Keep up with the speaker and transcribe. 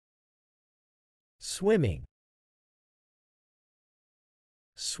Swimming.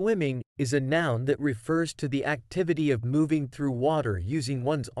 Swimming is a noun that refers to the activity of moving through water using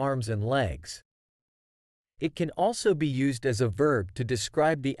one's arms and legs. It can also be used as a verb to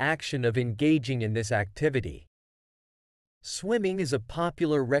describe the action of engaging in this activity. Swimming is a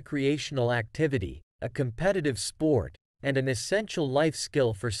popular recreational activity, a competitive sport, and an essential life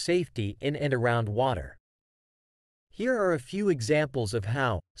skill for safety in and around water. Here are a few examples of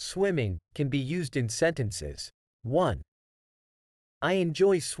how swimming can be used in sentences. 1. I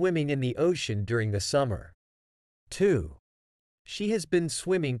enjoy swimming in the ocean during the summer. 2. She has been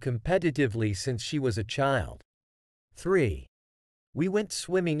swimming competitively since she was a child. 3. We went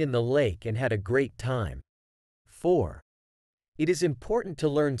swimming in the lake and had a great time. 4. It is important to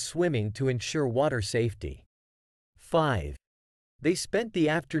learn swimming to ensure water safety. 5. They spent the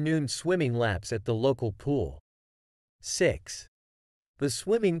afternoon swimming laps at the local pool. 6. The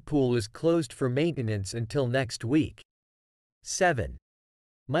swimming pool is closed for maintenance until next week. 7.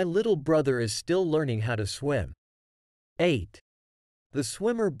 My little brother is still learning how to swim. 8. The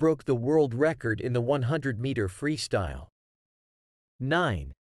swimmer broke the world record in the 100-meter freestyle.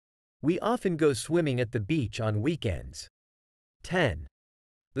 9. We often go swimming at the beach on weekends. 10.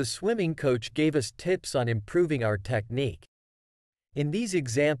 The swimming coach gave us tips on improving our technique. In these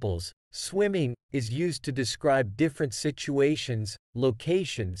examples, swimming is used to describe different situations,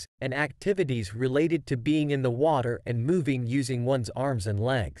 locations, and activities related to being in the water and moving using one's arms and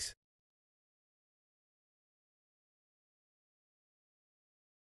legs.